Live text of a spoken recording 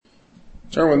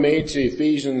Turn with me to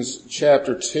Ephesians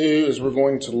chapter 2 as we're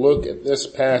going to look at this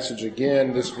passage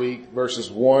again this week,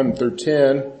 verses 1 through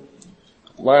 10.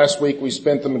 Last week we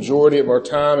spent the majority of our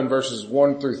time in verses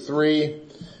 1 through 3.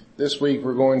 This week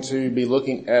we're going to be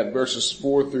looking at verses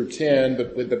 4 through 10,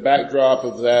 but with the backdrop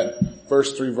of that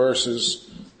first three verses,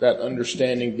 that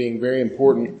understanding being very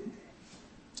important.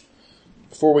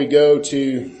 Before we go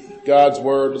to God's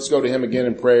Word, let's go to Him again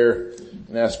in prayer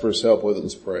and ask for His help with it.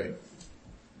 Let's pray.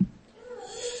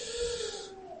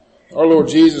 Our Lord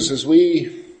Jesus, as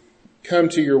we come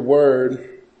to your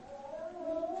word,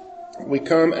 we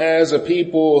come as a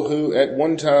people who at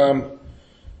one time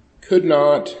could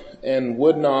not and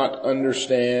would not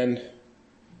understand,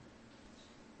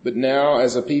 but now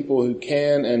as a people who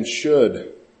can and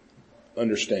should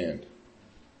understand.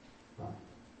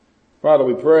 Father,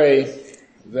 we pray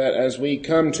that as we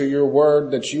come to your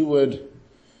word, that you would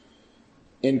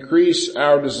increase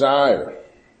our desire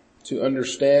to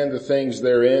understand the things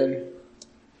therein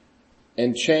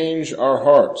and change our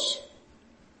hearts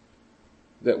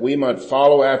that we might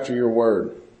follow after your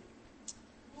word.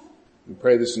 We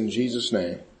pray this in Jesus'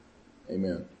 name.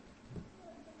 Amen.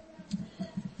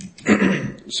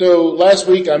 So last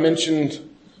week I mentioned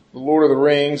The Lord of the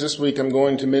Rings. This week I'm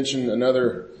going to mention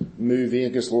another movie. I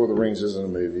guess Lord of the Rings isn't a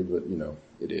movie, but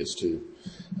it is too.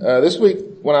 This week,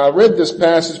 when I read this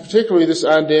passage, particularly this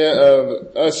idea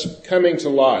of us coming to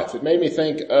life, it made me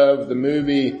think of the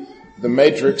movie The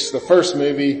Matrix, the first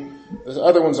movie. The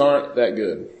other ones aren't that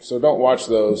good, so don't watch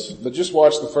those, but just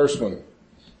watch the first one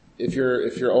if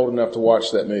you're old enough to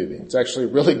watch that movie. It's actually a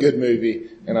really good movie,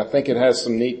 and I think it has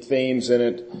some neat themes in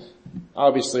it.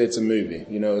 Obviously it's a movie,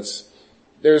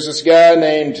 there's this guy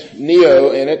named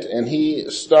Neo in it, and he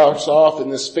starts off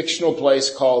in this fictional place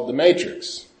called the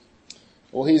Matrix.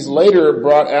 Well, he's later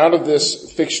brought out of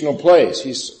this fictional place.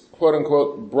 He's quote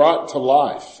unquote brought to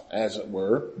life, as it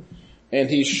were, and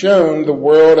he's shown the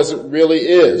world as it really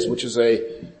is, which is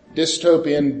a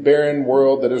dystopian, barren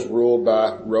world that is ruled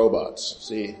by robots.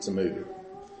 See, it's a movie.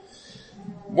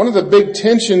 One of the big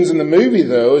tensions in the movie,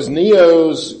 though, is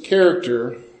Neo's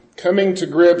character coming to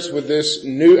grips with this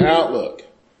new outlook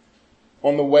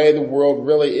on the way the world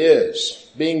really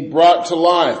is, being brought to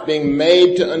life, being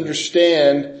made to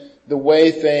understand the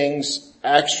way things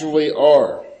actually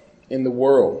are in the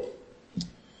world.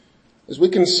 As we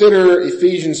consider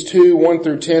Ephesians 2, 1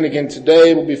 through 10 again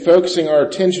today, we'll be focusing our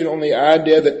attention on the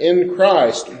idea that in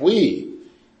Christ, we,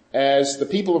 as the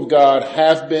people of God,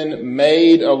 have been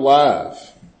made alive.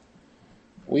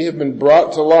 We have been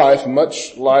brought to life,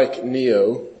 much like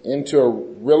Neo, into a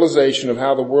realization of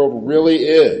how the world really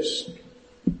is.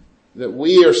 That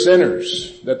we are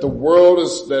sinners, that the world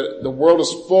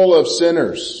is full of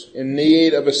sinners in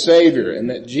need of a Savior, and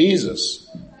that Jesus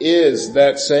is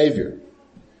that Savior.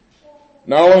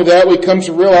 Not only that, we come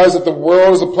to realize that the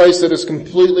world is a place that is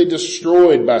completely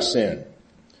destroyed by sin,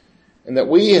 and that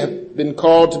we have been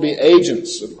called to be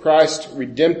agents of Christ's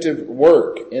redemptive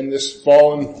work in this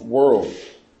fallen world.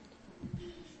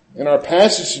 In our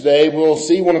passage today, we'll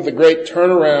see one of the great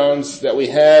turnarounds that we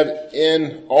have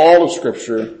in all of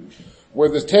Scripture, where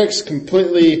the text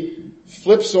completely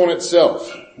flips on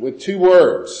itself with two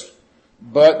words,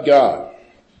 but God.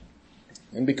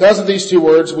 And because of these two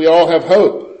words, we all have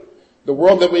hope. The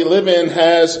world that we live in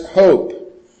has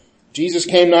hope. Jesus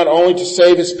came not only to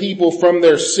save his people from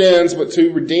their sins, but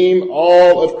to redeem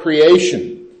all of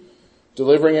creation,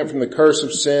 delivering it from the curse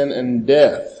of sin and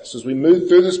death. So as we move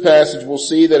through this passage, we'll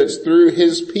see that it's through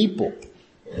his people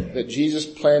that Jesus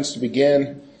plans to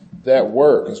begin that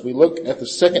work. As we look at the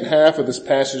second half of this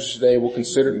passage today, we'll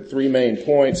consider it in three main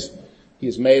points. He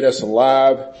has made us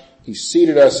alive, he's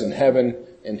seated us in heaven,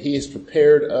 and he has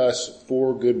prepared us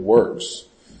for good works.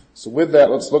 So with that,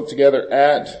 let's look together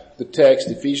at the text.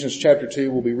 Ephesians chapter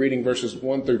 2, we'll be reading verses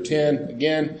 1 through 10.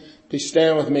 Again, please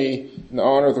stand with me in the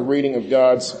honor of the reading of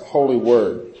God's holy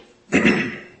word.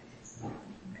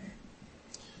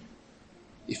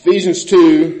 Ephesians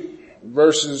 2,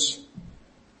 verses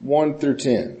 1 through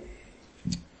 10.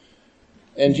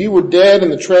 And you were dead in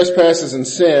the trespasses and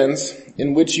sins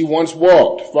in which you once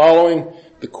walked, following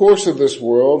the course of this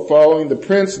world, following the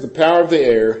prince of the power of the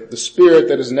air, the spirit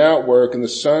that is now at work in the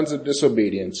sons of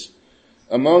disobedience,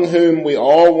 among whom we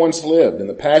all once lived in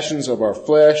the passions of our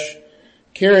flesh,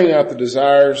 carrying out the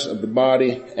desires of the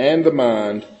body and the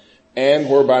mind, and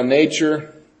were by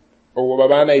nature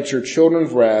children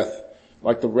of wrath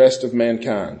like the rest of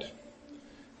mankind.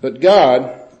 But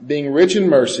God, being rich in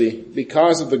mercy,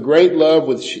 because of the great love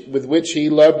with which he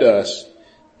loved us,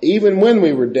 even when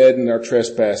we were dead in our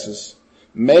trespasses,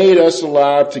 made us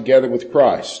alive together with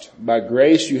Christ. By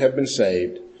grace you have been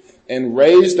saved, and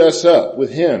raised us up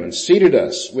with him and seated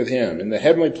us with him in the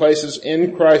heavenly places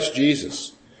in Christ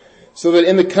Jesus, so that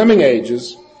in the coming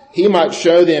ages he might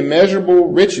show the immeasurable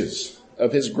riches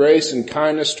of his grace and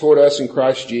kindness toward us in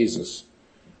Christ Jesus.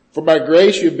 For by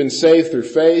grace you have been saved through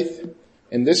faith,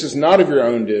 and this is not of your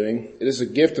own doing, it is a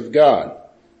gift of God,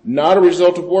 not a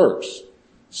result of works,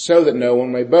 so that no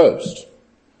one may boast.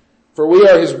 For we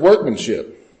are his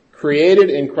workmanship, created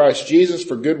in Christ Jesus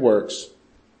for good works,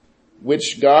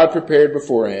 which God prepared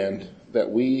beforehand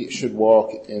that we should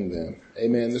walk in them.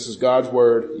 Amen. This is God's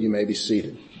word. You may be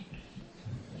seated.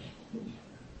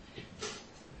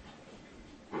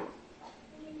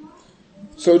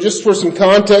 So just for some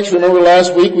context, remember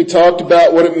last week we talked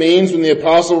about what it means when the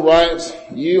apostle writes,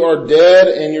 you are dead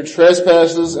in your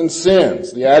trespasses and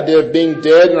sins. The idea of being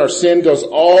dead in our sin goes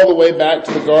all the way back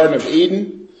to the Garden of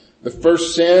Eden. The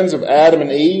first sins of Adam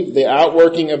and Eve, the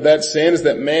outworking of that sin is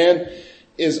that man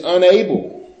is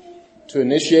unable to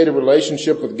initiate a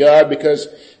relationship with God because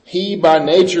he by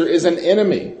nature is an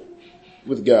enemy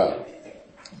with God.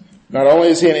 Not only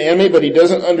is he an enemy, but he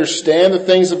doesn't understand the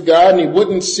things of God, and he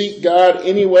wouldn't seek God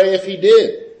anyway if he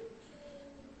did.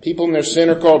 People in their sin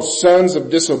are called sons of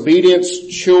disobedience,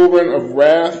 children of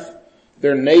wrath.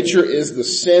 Their nature is the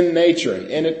sin nature, and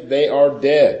in it they are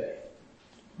dead.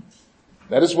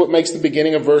 That is what makes the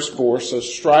beginning of verse 4 so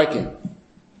striking.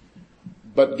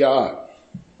 But God.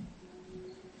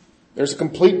 There's a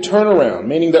complete turnaround,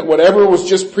 meaning that whatever was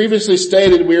just previously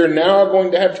stated, we are now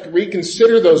going to have to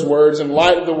reconsider those words in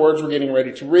light of the words we're getting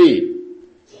ready to read.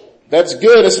 That's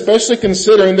good, especially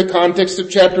considering the context of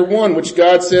chapter 1, which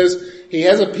God says he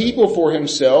has a people for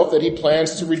himself that he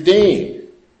plans to redeem.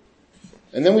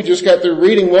 And then we just got through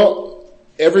reading, well,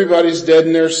 everybody's dead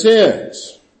in their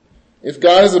sins. If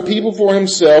God has a people for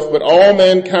himself, but all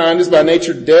mankind is by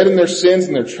nature dead in their sins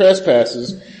and their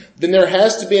trespasses, then there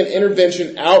has to be an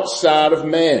intervention outside of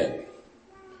man.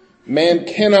 Man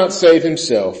cannot save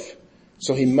himself,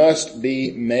 so he must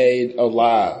be made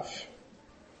alive.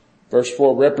 Verse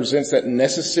 4 represents that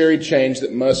necessary change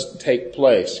that must take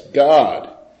place.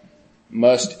 God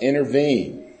must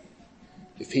intervene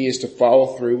if he is to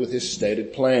follow through with his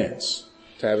stated plans,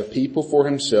 to have a people for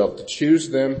himself, to choose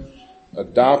them,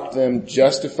 adopt them,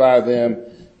 justify them,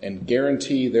 and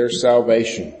guarantee their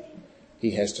salvation.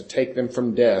 He has to take them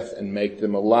from death and make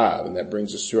them alive. And that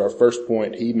brings us to our first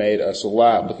point. He made us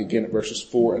alive. Look again at verses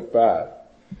 4 and 5.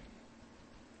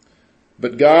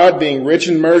 But God, being rich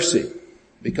in mercy,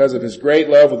 because of his great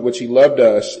love with which he loved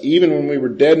us, even when we were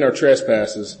dead in our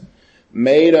trespasses,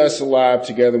 made us alive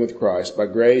together with Christ. By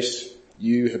grace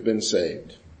you have been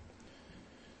saved.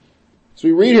 So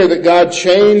we read here that God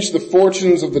changed the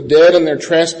fortunes of the dead and their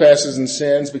trespasses and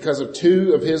sins because of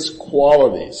two of his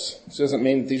qualities. This doesn't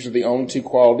mean that these are the only two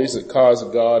qualities that cause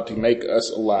God to make us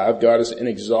alive. God is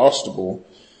inexhaustible,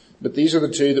 but these are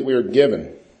the two that we are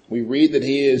given. We read that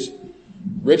he is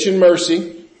rich in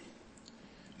mercy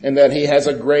and that he has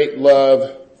a great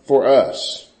love for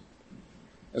us.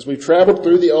 As we've traveled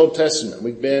through the Old Testament,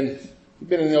 we've been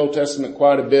in the Old Testament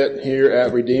quite a bit here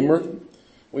at Redeemer.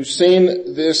 We've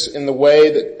seen this in the way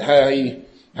that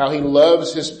how he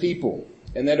loves his people.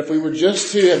 And that if we were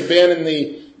just to have been in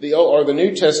the Old or the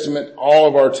New Testament all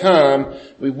of our time,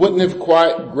 we wouldn't have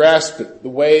quite grasped it the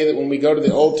way that when we go to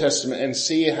the Old Testament and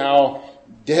see how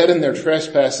dead in their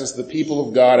trespasses the people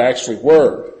of God actually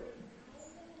were.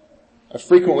 I've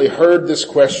frequently heard this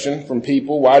question from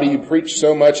people, why do you preach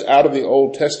so much out of the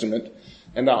Old Testament?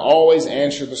 And I always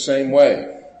answer the same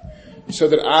way, so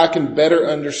that I can better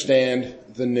understand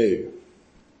the new.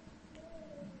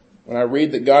 When I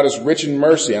read that God is rich in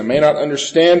mercy, I may not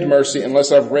understand mercy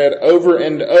unless I've read over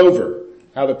and over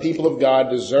how the people of God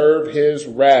deserve his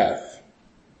wrath.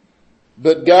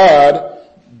 But God,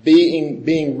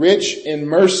 being rich in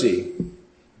mercy,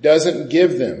 doesn't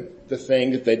give them the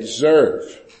thing that they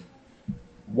deserve.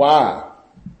 Why?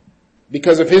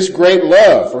 Because of his great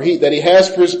love that he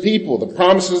has for his people, the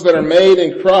promises that are made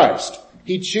in Christ.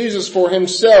 He chooses for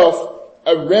himself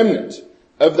a remnant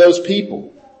of those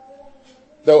people.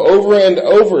 Though over and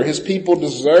over his people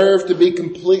deserve to be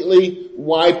completely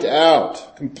wiped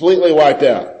out.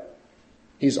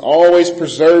 He's always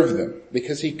preserved them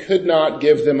because he could not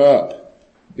give them up.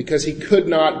 Because he could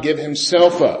not give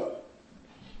himself up.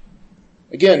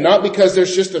 Again, not because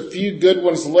there's just a few good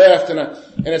ones left and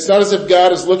it's not as if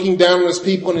God is looking down on his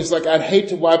people and he's like, I'd hate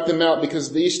to wipe them out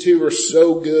because these two are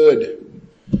so good.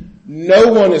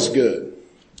 No one is good.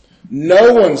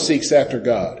 No one seeks after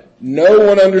God. No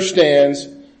one understands.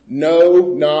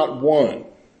 No, not one.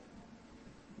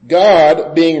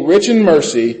 God, being rich in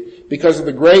mercy, because of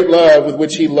the great love with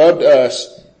which he loved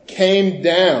us, came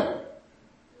down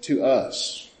to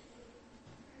us.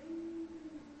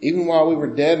 even while we were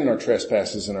dead in our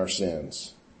trespasses and our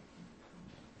sins.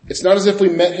 It's not as if we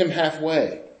met him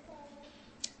halfway.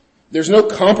 There's no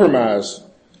compromise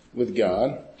with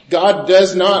God. God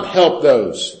does not help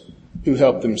those who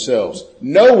help themselves.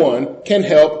 No one can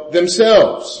help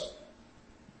themselves.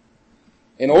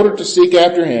 In order to seek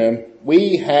after him,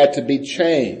 we had to be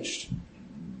changed.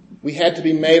 We had to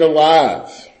be made alive.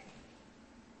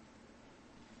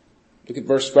 Look at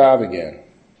verse 5 again.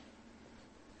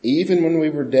 Even when we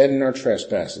were dead in our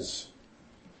trespasses,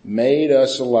 made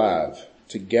us alive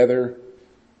together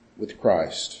with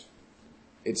Christ.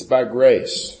 It's by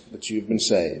grace that you've been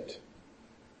saved.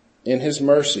 In his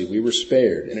mercy we were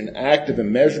spared. In an act of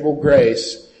immeasurable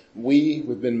grace, we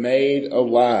have been made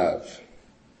alive.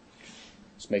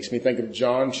 This makes me think of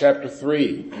John chapter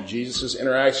 3 and Jesus'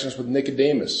 interactions with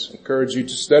Nicodemus. I encourage you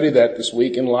to study that this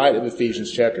week in light of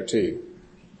Ephesians chapter 2.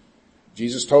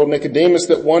 Jesus told Nicodemus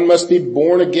that one must be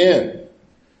born again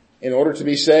in order to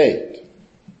be saved.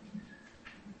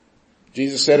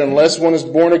 Jesus said, unless one is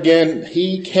born again,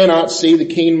 he cannot see the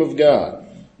kingdom of God.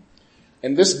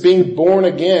 And this being born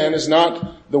again is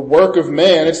not the work of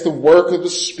man, it's the work of the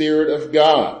Spirit of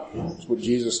God. That's what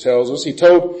Jesus tells us. He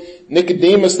told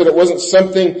Nicodemus that it wasn't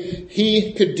something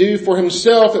he could do for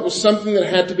himself, it was something that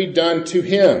had to be done to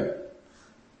him.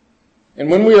 And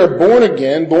when we are born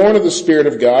again, born of the Spirit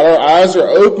of God, our eyes are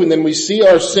open, then we see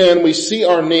our sin, we see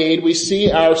our need, we see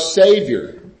our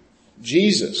Savior,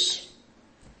 Jesus.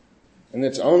 And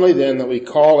it's only then that we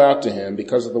call out to him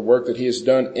because of the work that he has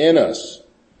done in us.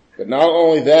 But not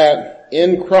only that,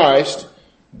 in Christ,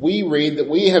 we read that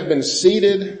we have been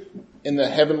seated in the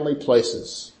heavenly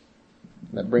places.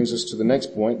 And that brings us to the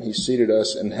next point. He seated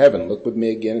us in heaven. Look with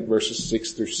me again at verses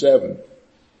 6 through 7.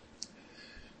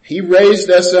 He raised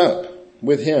us up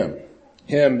with him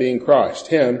being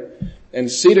Christ,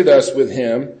 and seated us with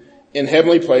him in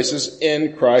heavenly places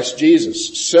in Christ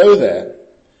Jesus, so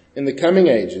that in the coming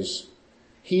ages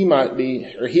he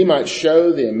might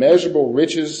show the immeasurable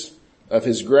riches of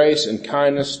his grace and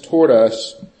kindness toward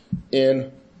us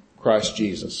in Christ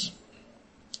Jesus.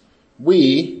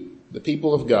 We, the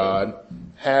people of God,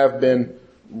 have been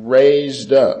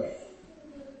raised up.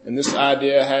 And this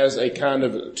idea has a kind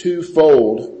of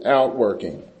twofold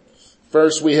outworking.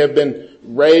 First, we have been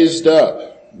raised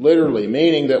up, literally,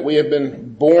 meaning that we have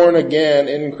been born again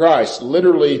in Christ,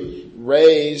 literally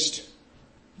raised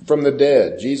from the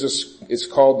dead. Jesus is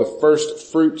called the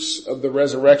first fruits of the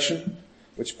resurrection,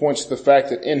 which points to the fact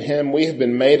that in him we have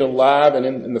been made alive, and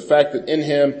in the fact that in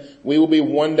him we will be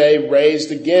one day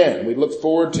raised again. We look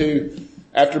forward to,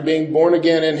 after being born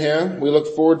again in him, we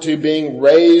look forward to being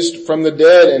raised from the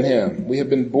dead in him. We have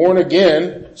been born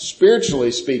again,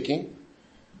 spiritually speaking,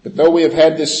 but though we have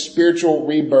had this spiritual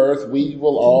rebirth, we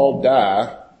will all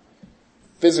die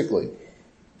physically.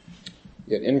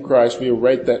 Yet in Christ we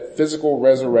await that physical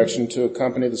resurrection to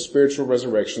accompany the spiritual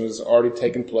resurrection that has already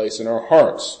taken place in our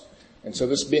hearts. And so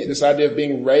this idea of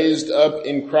being raised up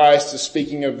in Christ is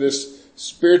speaking of this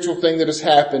spiritual thing that has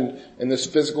happened and this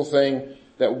physical thing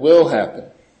that will happen.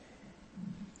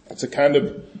 It's a kind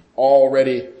of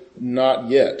already not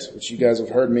yet, which you guys have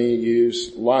heard me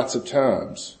use lots of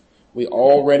times. We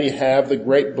already have the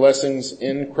great blessings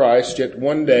in Christ, yet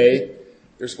one day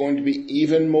there's going to be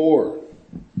even more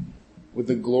with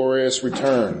the glorious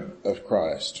return of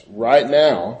Christ. Right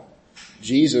now,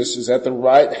 Jesus is at the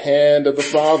right hand of the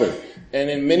Father, and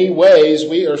in many ways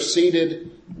we are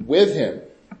seated with him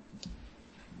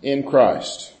in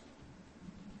Christ.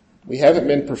 We haven't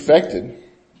been perfected.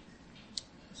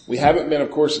 We haven't been,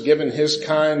 of course, given his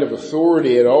kind of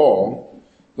authority at all,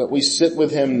 but we sit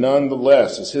with him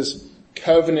nonetheless as his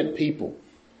covenant people,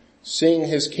 seeing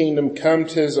his kingdom come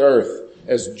to his earth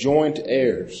as joint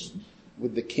heirs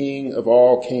with the King of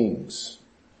all kings.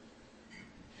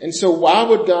 And so why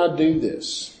would God do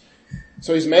this?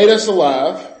 So he's made us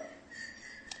alive.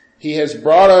 He has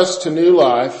brought us to new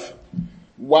life.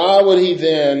 Why would he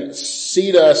then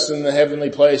seat us in the heavenly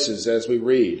places as we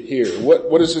read here?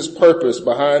 What is his purpose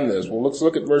behind this? Well, let's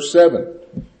look at verse 7.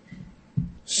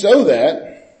 So that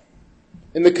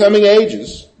in the coming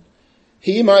ages,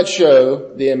 he might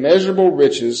show the immeasurable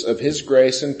riches of his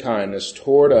grace and kindness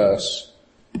toward us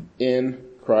in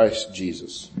Christ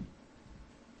Jesus.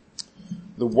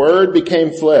 The Word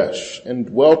became flesh and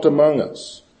dwelt among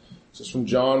us. This is from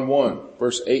John 1,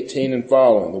 verse 18 and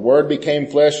following. The Word became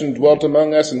flesh and dwelt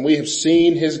among us, and we have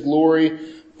seen his glory,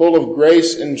 full of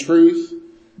grace and truth.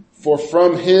 For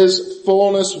from his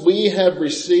fullness we have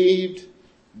received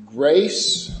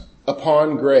grace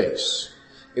upon grace.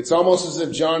 It's almost as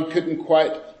if John couldn't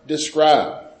quite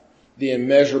describe the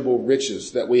immeasurable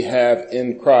riches that we have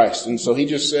in Christ. And so he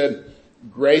just said,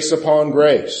 grace upon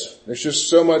grace. There's just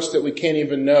so much that we can't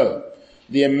even know.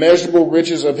 The immeasurable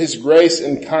riches of His grace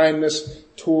and kindness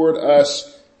toward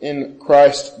us in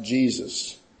Christ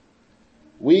Jesus.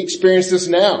 We experience this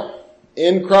now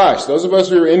in Christ. Those of us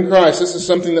who are in Christ, this is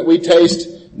something that we taste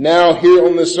now here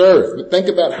on this earth. But think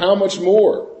about how much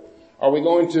more are we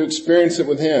going to experience it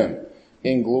with Him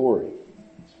in glory.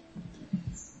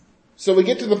 So we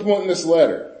get to the point in this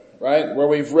letter, right, where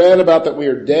we've read about that we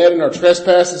are dead in our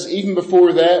trespasses. Even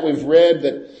before that, we've read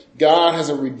that God has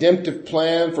a redemptive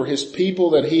plan for His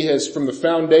people, that He has, from the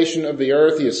foundation of the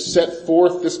earth, He has set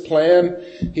forth this plan.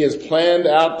 He has planned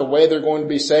out the way they're going to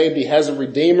be saved. He has a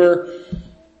Redeemer,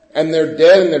 and they're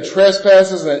dead in their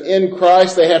trespasses, and in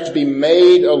Christ they have to be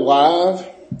made alive.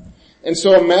 And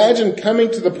so imagine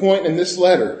coming to the point in this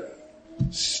letter,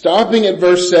 stopping at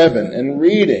verse 7 and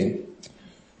reading,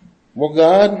 well,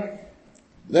 God,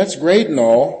 that's great and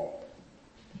all,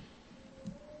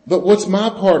 but what's my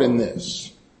part in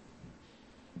this?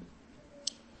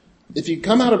 If you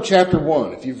come out of chapter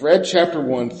 1, if you've read chapter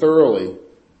 1 thoroughly,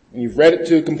 and you've read it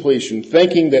to completion,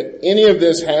 thinking that any of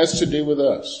this has to do with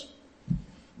us,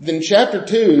 then chapter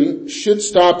 2 should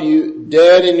stop you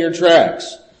dead in your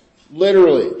tracks.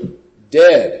 Literally,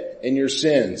 dead in your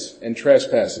sins and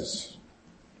trespasses.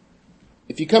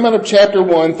 If you come out of chapter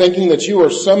 1 thinking that you are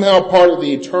somehow part of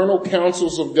the eternal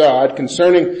counsels of God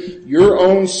concerning your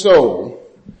own soul,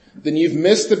 then you've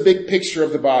missed the big picture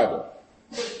of the Bible,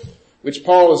 which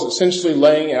Paul is essentially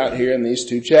laying out here in these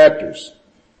 2 chapters.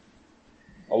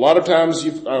 A lot of times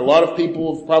you've heard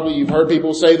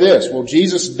people say this, well,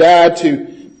 Jesus died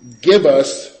to give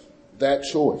us that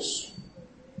choice.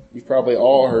 You've probably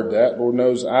all heard that. Lord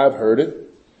knows I've heard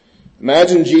it.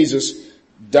 Imagine Jesus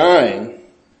dying,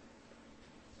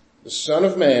 the Son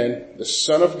of Man, the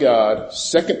Son of God,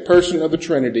 second person of the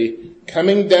Trinity,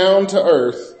 coming down to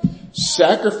earth,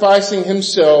 sacrificing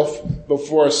Himself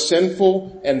before a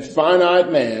sinful and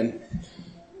finite man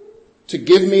to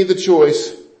give me the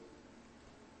choice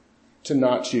to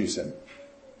not choose Him.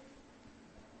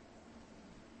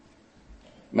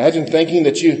 Imagine thinking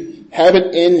that you have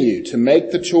it in you to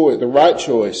make the right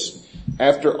choice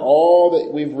after all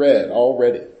that we've read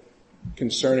already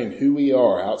concerning who we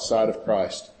are outside of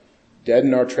Christ. Dead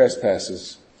in our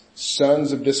trespasses,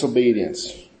 sons of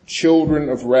disobedience, children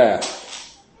of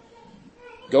wrath.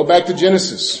 Go back to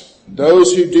Genesis.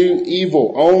 Those who do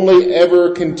evil only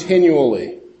ever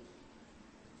continually.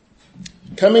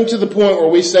 Coming to the point where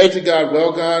we say to God,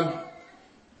 well, God,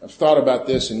 I've thought about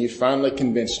this and you finally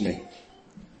convinced me.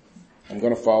 I'm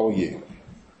going to follow you.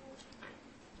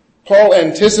 Paul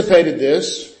anticipated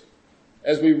this.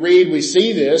 As we read, we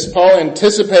see this. Paul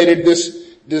anticipated this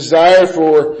desire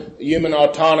for human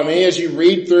autonomy. As you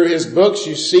read through his books,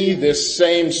 you see this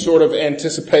same sort of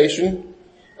anticipation.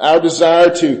 Our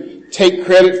desire to take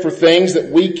credit for things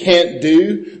that we can't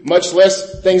do, much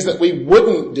less things that we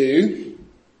wouldn't do.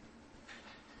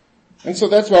 And so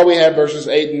that's why we have verses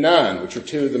 8 and 9, which are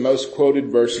 2 of the most quoted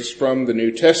verses from the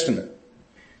New Testament.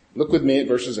 Look with me at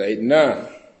verses 8 and 9.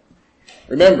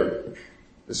 Remember,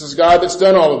 this is God that's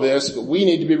done all of this, but we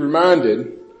need to be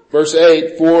reminded. Verse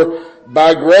 8, for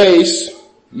by grace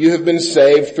you have been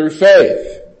saved through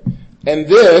faith. And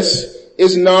this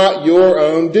is not your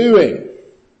own doing.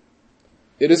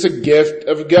 It is a gift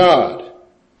of God,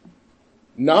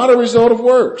 not a result of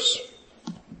works,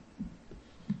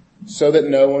 so that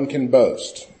no one can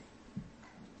boast.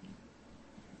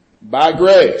 By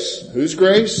grace. Whose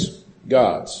grace?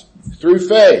 God's. Through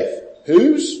faith.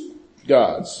 Whose?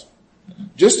 God's.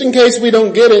 Just in case we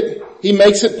don't get it, he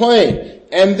makes it plain.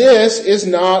 And this is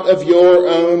not of your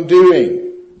own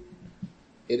doing.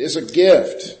 It is a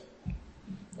gift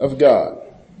of God.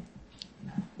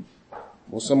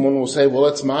 Well, someone will say, well,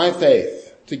 it's my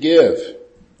faith to give.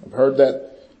 I've heard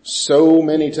that so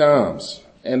many times.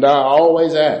 And I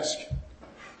always ask,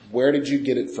 where did you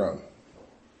get it from?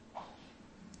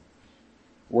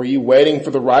 Were you waiting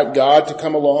for the right God to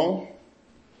come along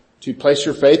to place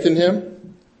your faith in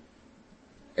him?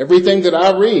 Everything that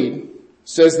I read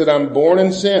says that I'm born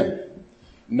in sin,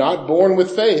 not born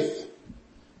with faith.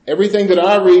 Everything that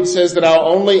I read says that I'll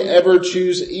only ever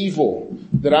choose evil,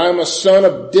 that I'm a son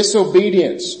of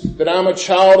disobedience, that I'm a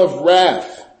child of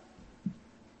wrath.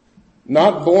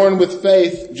 Not born with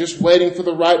faith, just waiting for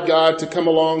the right God to come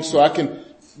along so I can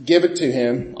give it to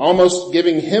him, almost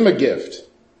giving him a gift.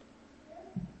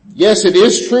 Yes, it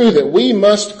is true that we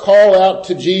must call out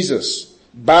to Jesus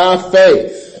by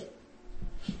faith,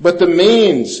 but the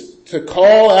means to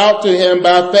call out to him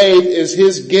by faith is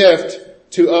his gift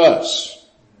to us.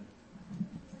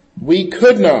 We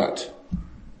could not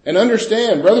And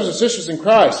understand, brothers and sisters in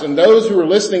Christ, and those who are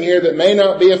listening here that may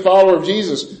not be a follower of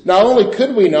Jesus, not only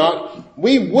could we not,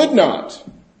 we would not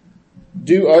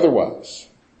do otherwise.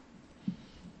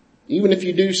 Even if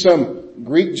you do some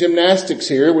Greek gymnastics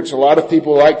here, which a lot of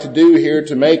people like to do here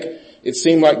to make it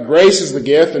seem like grace is the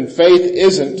gift and faith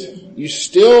isn't, you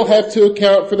still have to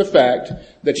account for the fact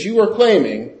that you are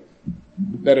claiming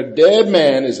that a dead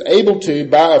man is able to,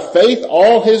 by a faith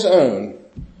all his own,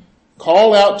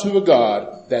 call out to a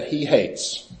God that he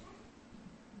hates.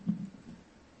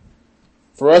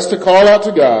 For us to call out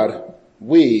to God,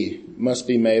 we must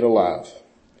be made alive.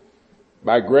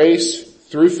 By grace,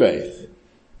 through faith,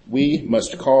 we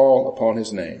must call upon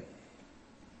his name.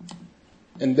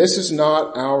 And this is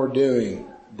not our doing,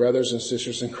 brothers and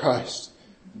sisters in Christ.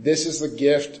 This is the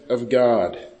gift of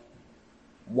God.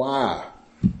 Why?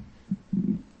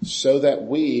 So that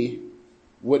we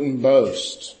wouldn't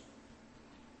boast.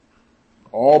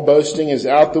 All boasting is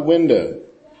out the window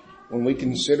when we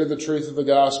consider the truth of the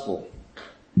gospel.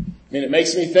 I mean, it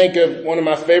makes me think of one of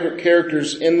my favorite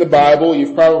characters in the Bible.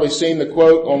 You've probably seen the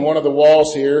quote on one of the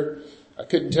walls here. I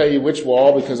couldn't tell you which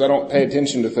wall because I don't pay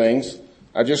attention to things.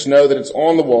 I just know that it's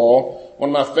on the wall. One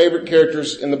of my favorite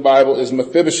characters in the Bible is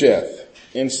Mephibosheth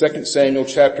in 2 Samuel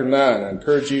chapter 9. I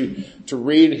encourage you to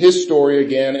read his story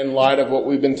again in light of what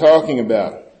we've been talking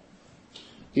about.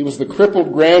 He was the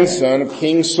crippled grandson of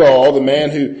King Saul, the man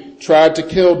who tried to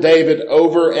kill David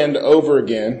over and over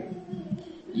again.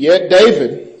 Yet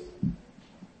David,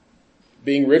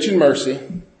 being rich in mercy,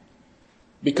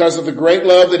 because of the great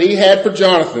love that he had for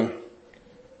Jonathan,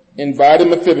 invited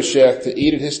Mephibosheth to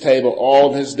eat at his table all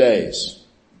of his days.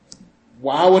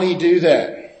 Why would he do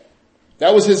that?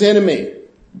 That was his enemy,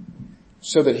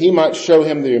 so that he might show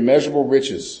him the immeasurable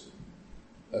riches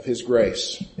of his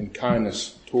grace and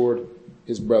kindness toward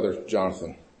his brother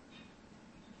Jonathan.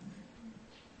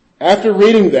 After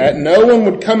reading that, no one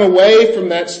would come away from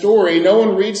that story. No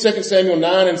one reads 2 Samuel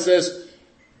 9 and says,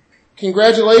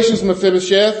 "Congratulations,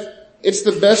 Mephibosheth. It's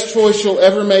the best choice you'll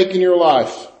ever make in your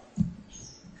life."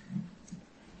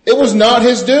 It was not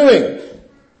his doing.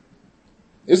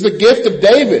 It's the gift of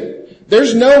David.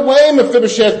 There's no way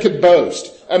Mephibosheth could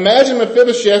boast. Imagine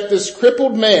Mephibosheth, this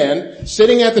crippled man,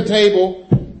 sitting at the table.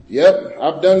 "Yep,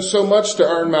 I've done so much to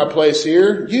earn my place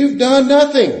here. You've done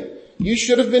nothing. You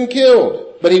should have been killed."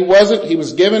 But he wasn't. He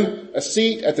was given a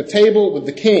seat at the table with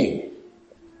the king.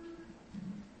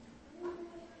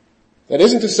 That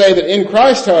isn't to say that in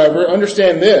Christ, however,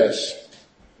 understand this,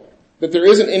 that there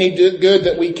isn't any good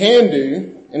that we can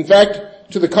do. In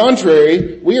fact, to the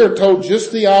contrary, we are told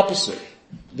just the opposite,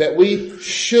 that we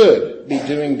should be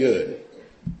doing good.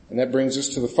 And that brings us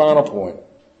to the final point.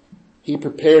 He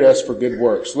prepared us for good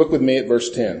works. Look with me at verse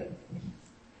 10.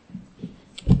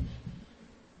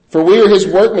 "For we are his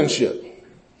workmanship,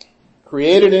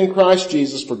 created in Christ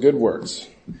Jesus for good works,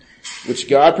 which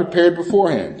God prepared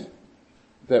beforehand,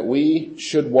 that we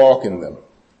should walk in them."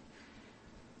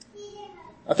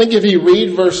 I think if you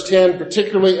read verse 10,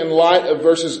 particularly in light of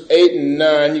verses 8 and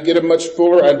 9, you get a much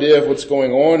fuller idea of what's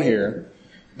going on here.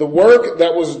 The work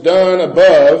that was done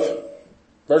above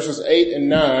verses 8 and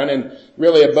 9, and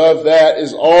really above that,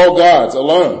 is all God's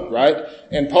alone, right?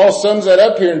 And Paul sums that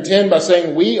up here in 10 by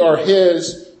saying we are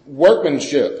his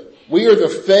workmanship. We are the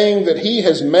thing that he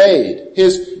has made,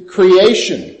 his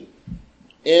creation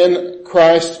in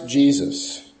Christ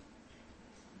Jesus.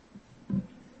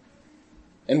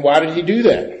 And why did he do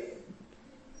that?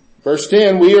 Verse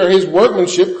 10, we are his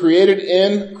workmanship created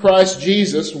in Christ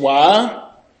Jesus. Why?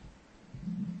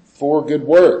 For good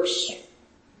works.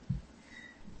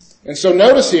 And so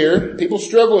notice here, people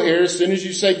struggle here. As soon as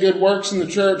you say good works in the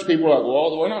church, people are like,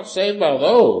 well, we're not saved by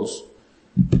those.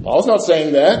 Paul's not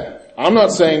saying that. I'm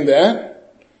not saying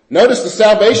that. Notice the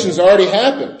salvation's already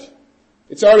happened.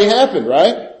 It's already happened,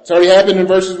 right? It's already happened in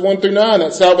verses 1 through 9.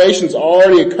 That salvation's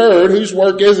already occurred. Whose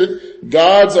work is it?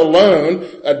 God's alone.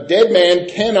 A dead man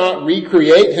cannot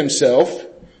recreate himself.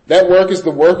 That work is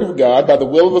the work of God by the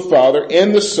will of the Father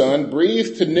and the Son,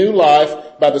 breathed to new life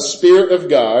by the Spirit of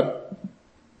God.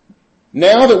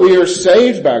 Now that we are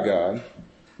saved by God,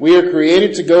 we are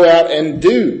created to go out and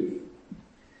do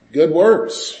good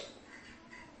works.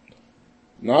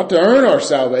 Not to earn our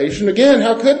salvation. Again,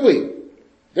 how could we?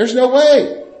 There's no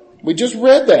way. We just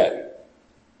read that.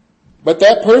 But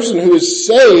that person who is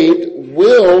saved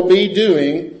will be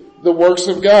doing the works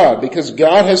of God because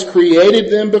God has created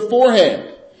them beforehand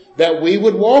that we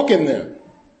would walk in them.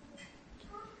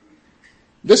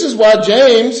 This is why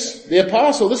James, the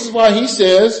apostle, this is why he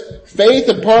says faith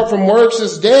apart from works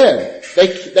is dead.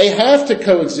 They have to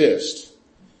coexist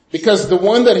because the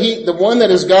one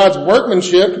that is God's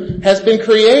workmanship has been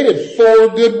created for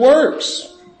good works.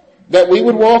 that we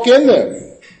would walk in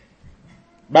them.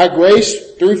 By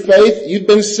grace, through faith, you've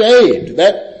been saved.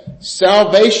 That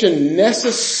salvation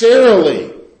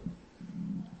necessarily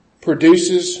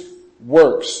produces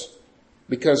works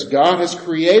because God has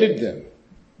created them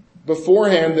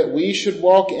beforehand that we should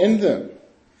walk in them.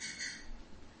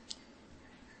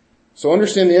 So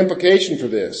understand the implication for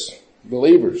this,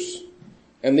 believers,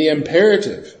 and the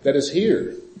imperative that is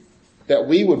here, that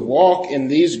we would walk in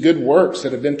these good works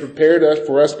that have been prepared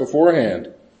for us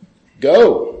beforehand.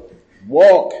 Go,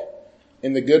 walk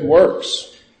in the good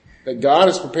works that God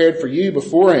has prepared for you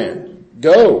beforehand.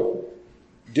 Go,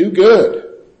 do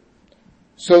good,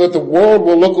 so that the world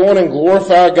will look on and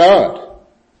glorify God.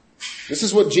 This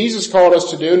is what Jesus called us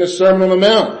to do in his Sermon on the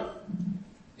Mount.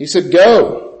 He said,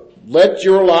 go, let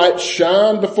your light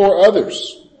shine before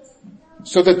others,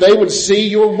 so that they would see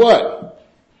your what?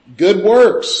 Good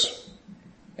works,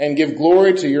 and give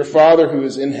glory to your Father who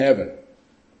is in heaven.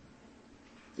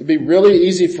 It'd be really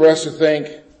easy for us to think,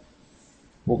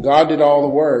 well, God did all the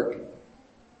work,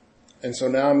 and so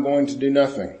now I'm going to do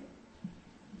nothing.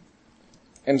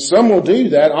 And some will do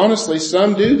that. Honestly,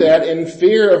 some do that in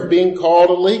fear of being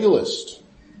called a legalist.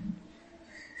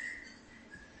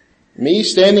 Me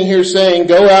standing here saying,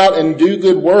 go out and do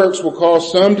good works will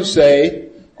cause some to say,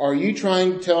 are you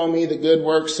trying to tell me that good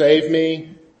works save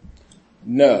me?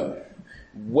 No.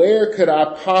 Where could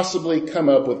I possibly come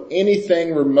up with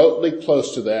anything remotely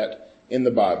close to that in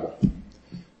the Bible?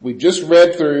 We just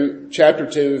read through chapter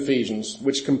 2 of Ephesians,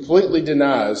 which completely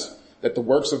denies that the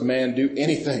works of man do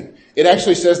anything. It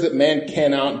actually says that man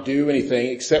cannot do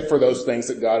anything except for those things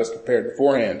that God has prepared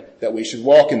beforehand, that we should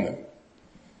walk in them.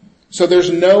 So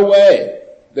there's no way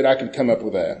that I could come up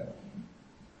with that.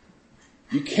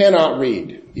 You cannot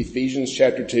read Ephesians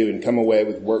chapter 2 and come away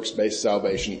with works-based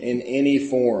salvation in any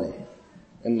form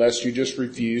unless you just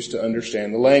refuse to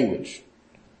understand the language.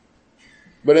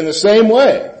 But in the same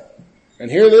way,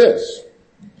 and hear this,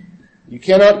 you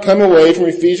cannot come away from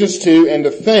Ephesians 2 and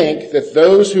to think that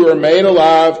those who are made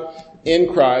alive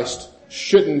in Christ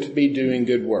shouldn't be doing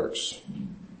good works.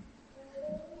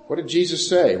 What did Jesus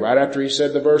say right after he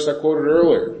said the verse I quoted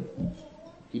earlier?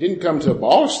 He didn't come to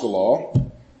abolish the law.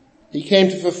 He came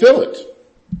to fulfill it.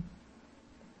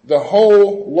 The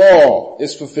whole law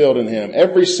is fulfilled in him,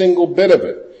 every single bit of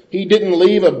it. He didn't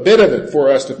leave a bit of it for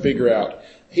us to figure out.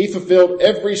 He fulfilled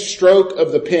every stroke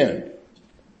of the pen.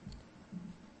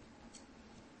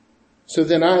 So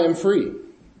then I am free.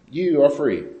 You are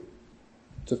free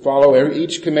to follow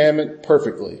each commandment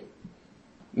perfectly.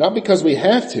 Not because we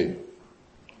have to,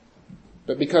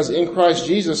 but because in Christ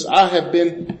Jesus I have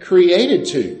been created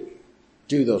to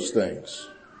do those things.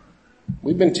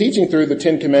 We've been teaching through the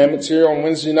 10 Commandments here on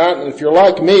Wednesday night, and if you're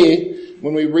like me,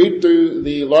 when we read through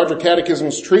the larger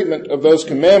catechism's treatment of those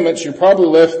commandments, you're probably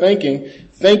left thinking,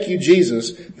 thank you,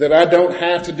 Jesus, that I don't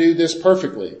have to do this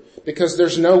perfectly, because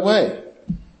there's no way.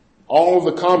 All of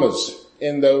the commas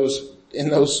in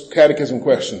those catechism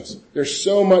questions. There's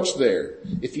so much there.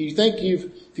 If you think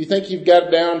you've got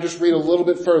it down, just read a little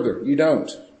bit further. You don't.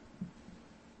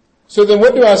 So then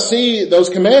what do I see those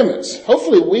commandments?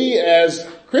 Hopefully we as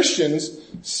Christians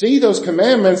see those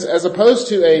commandments as opposed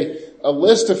to a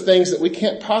list of things that we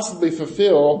can't possibly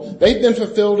fulfill. They've been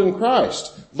fulfilled in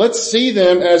Christ. Let's see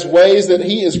them as ways that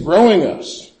he is growing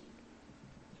us.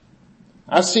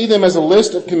 I see them as a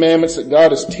list of commandments that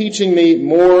God is teaching me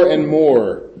more and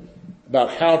more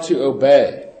about how to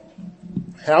obey,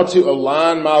 how to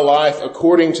align my life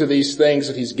according to these things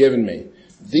that he's given me.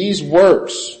 These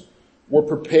works were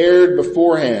prepared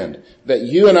beforehand that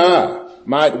you and I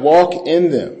might walk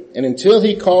in them. And until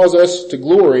he calls us to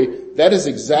glory, that is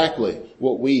exactly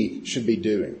what we should be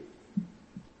doing.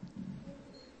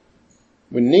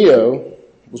 When Neo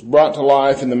was brought to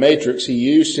life in the Matrix, he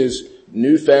used his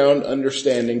newfound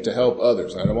understanding to help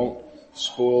others. I won't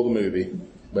spoil the movie,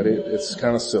 but it's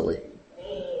kind of silly.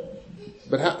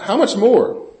 But how much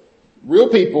more? Real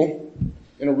people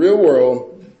in a real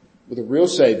world with a real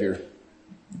Savior,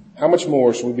 how much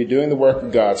more should we be doing the work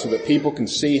of God so that people can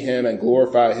see him and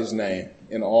glorify his name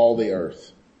in all the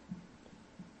earth?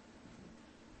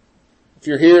 If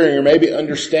you're here and you're maybe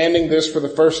understanding this for the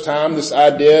first time, this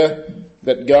idea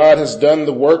that God has done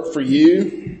the work for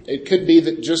you, it could be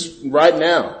that just right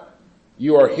now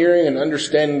you are hearing and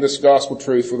understanding this gospel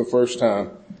truth for the first time.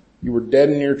 You were dead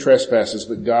in your trespasses,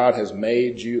 but God has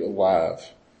made you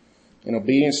alive. In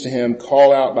obedience to him,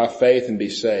 call out by faith and be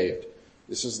saved.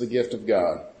 This is the gift of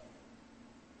God.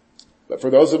 But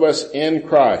for those of us in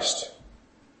Christ,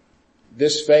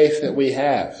 this faith that we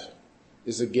have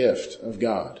is a gift of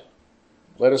God.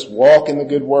 Let us walk in the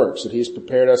good works that he's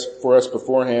prepared for us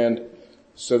beforehand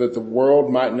so that the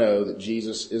world might know that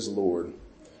Jesus is Lord.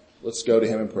 Let's go to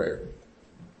him in prayer.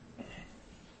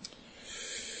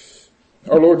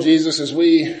 Our Lord Jesus, as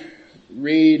we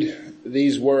read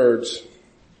these words,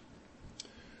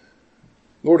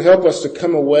 Lord, help us to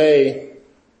come away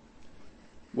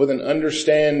with an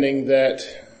understanding that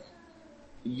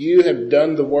you have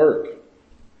done the work.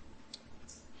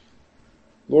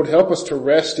 Lord, help us to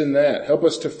rest in that. Help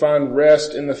us to find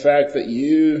rest in the fact that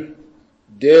you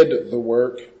did the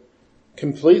work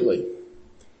completely.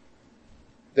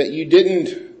 That you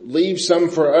didn't leave some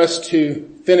for us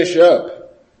to finish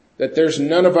up. That there's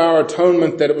none of our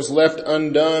atonement that it was left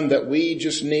undone, that we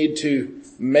just need to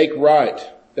make right.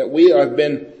 That we have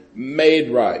been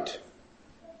made right.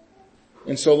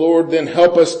 And so, Lord, then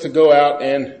help us to go out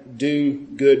and do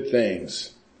good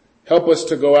things. Help us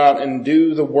to go out and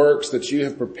do the works that you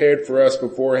have prepared for us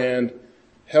beforehand.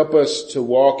 Help us to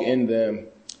walk in them.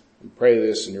 We pray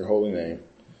this in your holy name.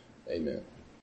 Amen.